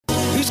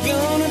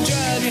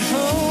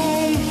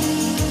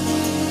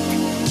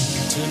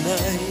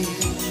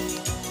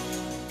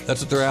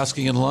That's what they're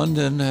asking in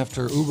London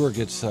after Uber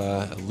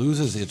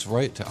loses its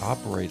right to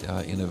operate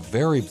in a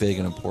very big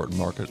and important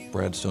market.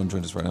 Brad Stone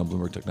joins us right now,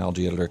 Bloomberg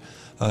technology editor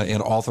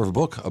and author of a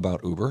book about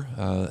Uber,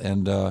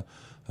 and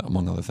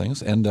among other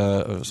things, and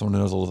someone who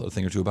knows a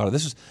thing or two about it.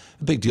 This is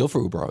a big deal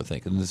for Uber, I would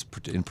think,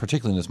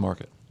 particularly in this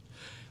market.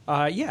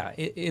 Yeah,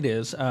 it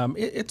is.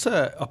 It's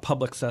a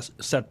public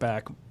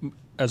setback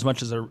as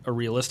much as a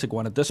realistic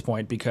one at this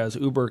point, because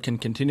Uber can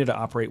continue to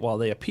operate while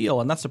they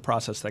appeal, and that's a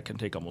process that can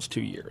take almost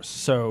 2 years.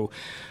 So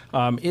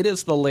it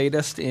is the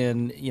latest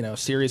in a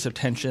series of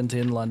tensions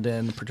in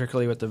London,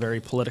 particularly with the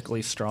very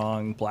politically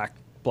strong black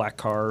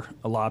car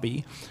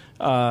lobby.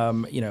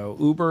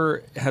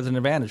 Uber has an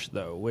advantage,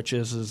 though, which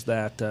is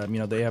that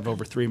they have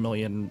over 3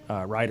 million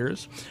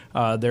riders.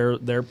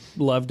 They're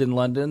loved in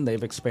London.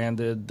 They've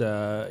expanded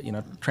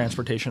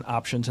transportation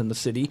options in the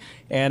city.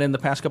 And in the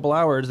past couple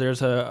hours,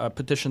 there's a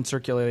petition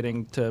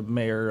circulating to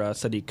Mayor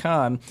Sadiq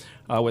Khan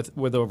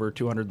with over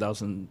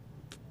 200,000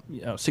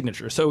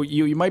 signatures. So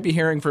you might be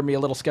hearing from me a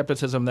little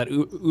skepticism that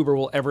Uber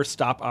will ever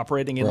stop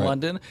operating in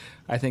London.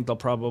 I think they'll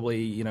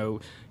probably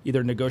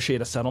either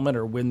negotiate a settlement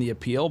or win the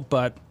appeal,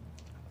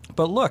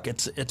 But look,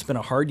 it's been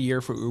a hard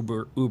year for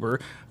Uber.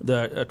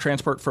 The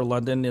Transport for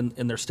London,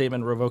 in their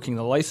statement revoking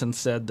the license,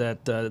 said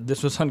that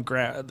this was on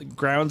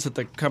grounds that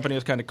the company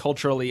was kind of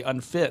culturally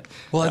unfit.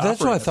 Well,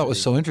 that's what I thought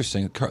was so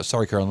interesting.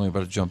 Sorry, Carol, I'm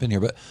about to jump in here,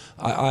 but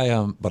I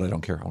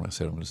don't care. I want to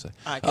say what I'm going to say.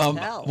 I can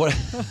tell.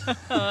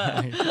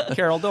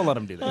 Carol, don't let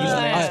him do that. He's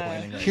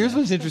mansplaining. Here's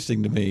what's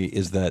interesting to me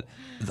is that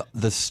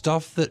the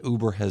stuff that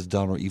Uber has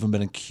done or even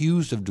been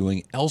accused of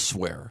doing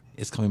elsewhere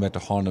is coming back to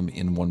haunt them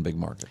in one big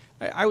market.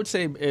 I would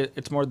say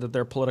it's more that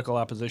their political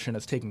opposition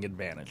is taking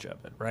advantage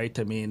of it, right?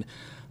 I mean,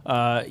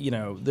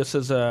 this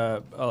is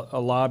a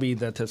lobby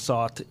that has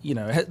sought,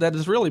 that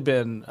has really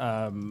been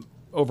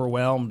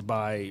overwhelmed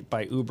by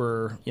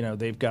Uber.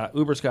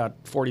 Uber's got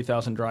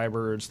 40,000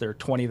 drivers. There are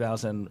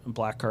 20,000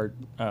 black car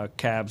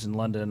cabs in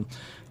London.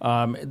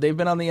 They've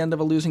been on the end of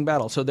a losing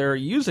battle, so they're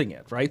using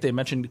it, right? They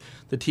mentioned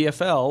the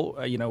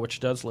TfL, which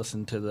does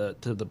listen to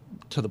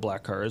the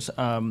black cars.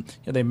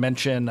 They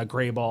mention a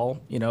gray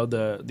ball,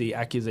 the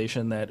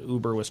accusation that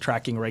Uber was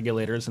tracking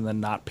regulators and then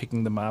not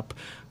picking them up.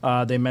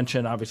 They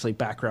mention obviously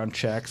background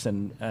checks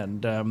and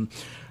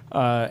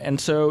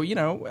so,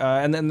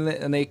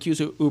 and they accuse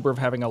Uber of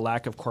having a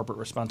lack of corporate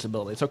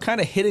responsibility. So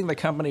kind of hitting the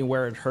company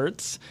where it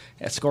hurts,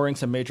 scoring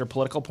some major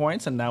political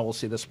points, and now we'll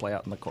see this play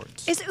out in the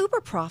courts. Is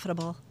Uber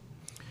profitable?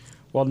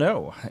 Well,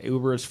 no.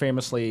 Uber is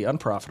famously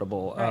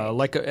unprofitable, right.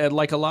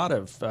 Like a lot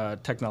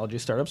of technology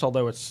startups,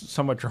 although it's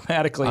somewhat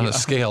dramatically on a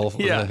scale.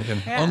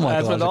 Unlike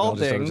as with all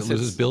things, it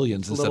loses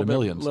billions instead of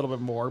millions. A little bit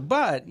more,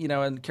 but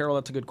and Carol,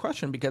 that's a good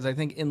question, because I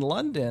think in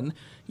London,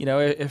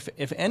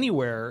 if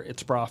anywhere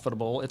it's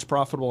profitable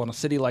in a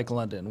city like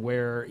London,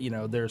 where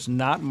there's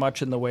not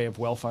much in the way of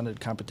well-funded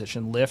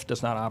competition. Lyft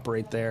does not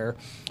operate there.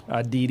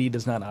 Didi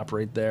does not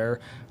operate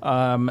there.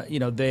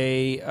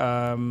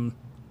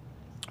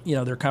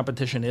 Their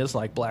competition is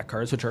like black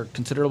cars, which are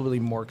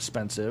considerably more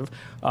expensive,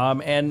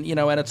 and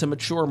it's a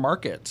mature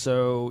market,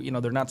 so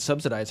they're not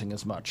subsidizing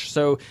as much.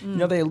 So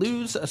they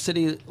lose a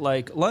city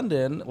like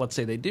London. Let's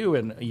say they do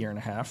in a year and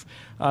a half.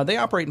 They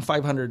operate in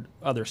 500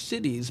 other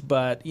cities,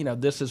 but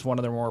this is one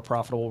of their more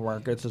profitable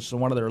markets. It's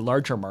one of their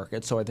larger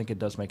markets, so I think it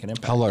does make an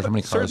impact. How large? How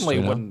many cars? Certainly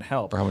wouldn't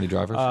help. Or how many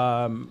drivers?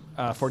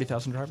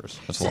 40,000 drivers.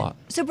 That's a lot.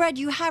 So, Brad,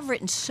 you have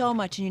written so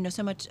much, and you know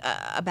so much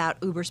about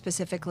Uber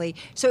specifically.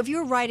 So, if you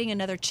were writing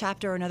another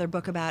chapter or another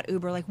book about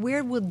Uber, like,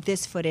 where would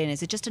this fit in?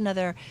 Is it just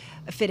another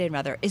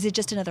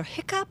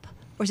hiccup,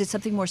 or is it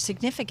something more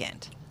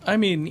significant? I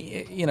mean,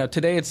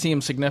 today it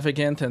seems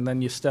significant, and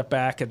then you step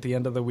back at the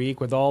end of the week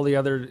with all the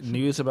other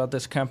news about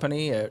this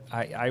company.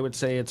 I would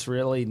say it's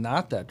really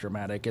not that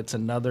dramatic. It's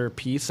another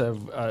piece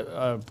of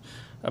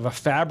a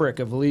fabric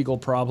of legal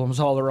problems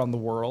all around the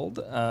world.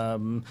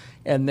 And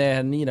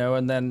then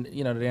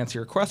to answer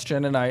your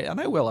question, and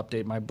I will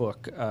update my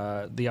book,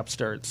 The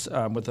Upstarts,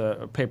 with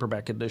a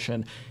paperback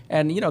edition.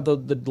 And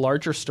the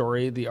larger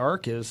story, the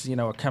arc, is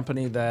a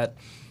company that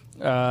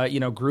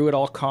grew at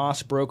all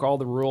costs, broke all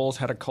the rules,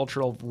 had a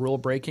cultural rule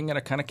breaking, and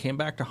it kind of came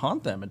back to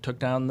haunt them and took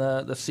down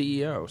the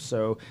CEO.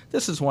 So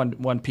this is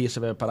one piece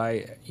of it, but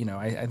I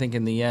think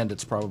in the end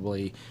it's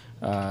probably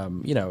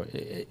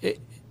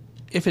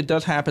if it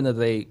does happen that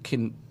they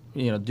can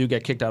do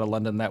get kicked out of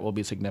London, that will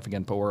be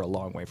significant, but we're a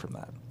long way from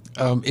that.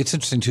 It's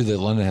interesting, too, that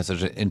London has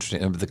such an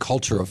interesting the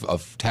culture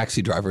of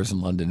taxi drivers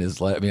in London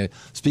is,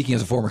 speaking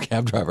as a former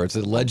cab driver, it's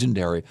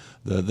legendary,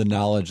 the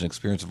knowledge and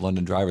experience of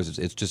London drivers.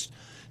 It's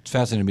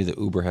fascinating to me that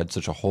Uber had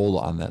such a hold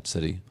on that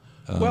city.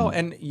 Well,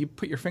 and you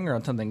put your finger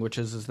on something, which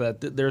is that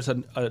there's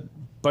a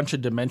bunch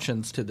of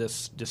dimensions to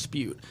this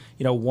dispute.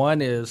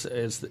 One is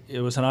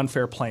it was an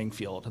unfair playing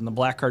field, and the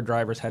black car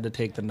drivers had to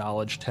take the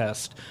knowledge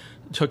test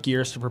took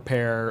years to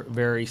prepare,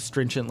 very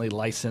stringently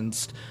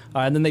licensed,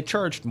 and then they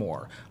charged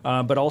more.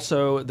 But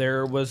also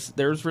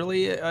there's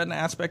really an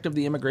aspect of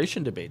the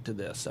immigration debate to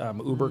this.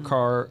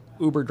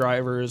 Uber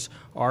drivers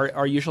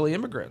are usually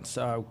immigrants,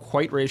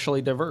 quite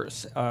racially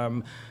diverse.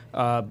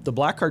 The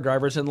black car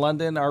drivers in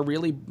London are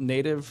really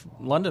native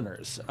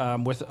Londoners,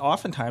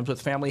 oftentimes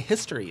with family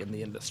history in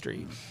the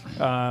industry.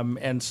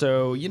 And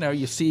so,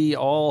 you see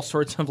all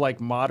sorts of like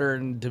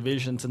modern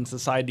divisions in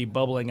society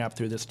bubbling up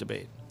through this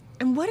debate.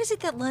 And what is it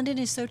that London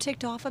is so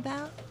ticked off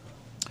about?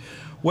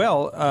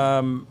 Well,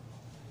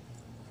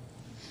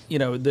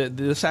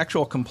 this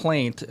actual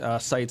complaint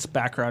cites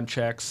background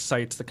checks,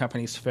 cites the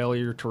company's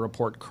failure to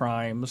report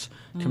crimes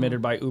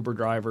committed by Uber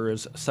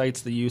drivers,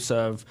 cites the use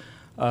of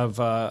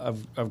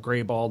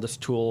Grayball, this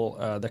tool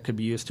that could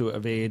be used to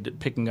evade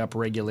picking up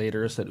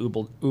regulators that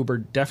Uber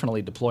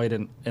definitely deployed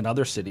in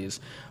other cities.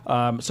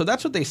 So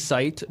that's what they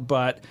cite,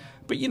 but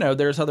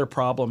there's other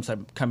problems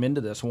that come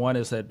into this. One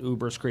is that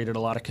Uber's created a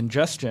lot of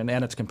congestion,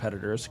 and its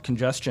competitors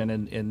congestion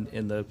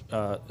in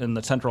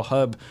the central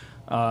hub,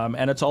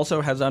 and it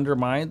also has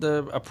undermined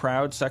a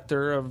proud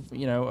sector of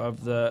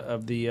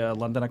the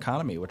London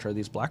economy, which are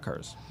these black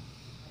cars.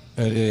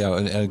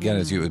 And again,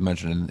 as you had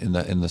mentioned,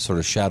 in the sort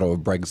of shadow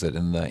of Brexit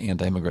and the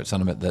anti-immigrant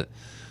sentiment that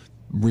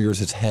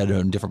rears its head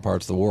in different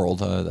parts of the world,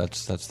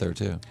 that's there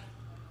too.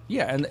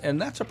 Yeah, and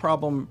that's a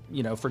problem,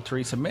 for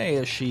Theresa May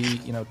as she,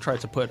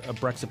 tries to put a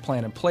Brexit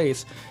plan in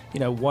place.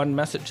 One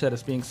message that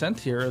is being sent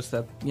here is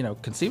that,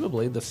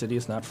 conceivably the city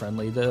is not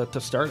friendly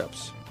to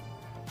startups.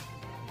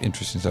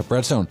 Interesting stuff.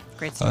 Brad Stone.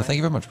 Great story. Thank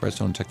you very much. Brad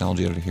Stone,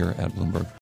 technology editor here at Bloomberg.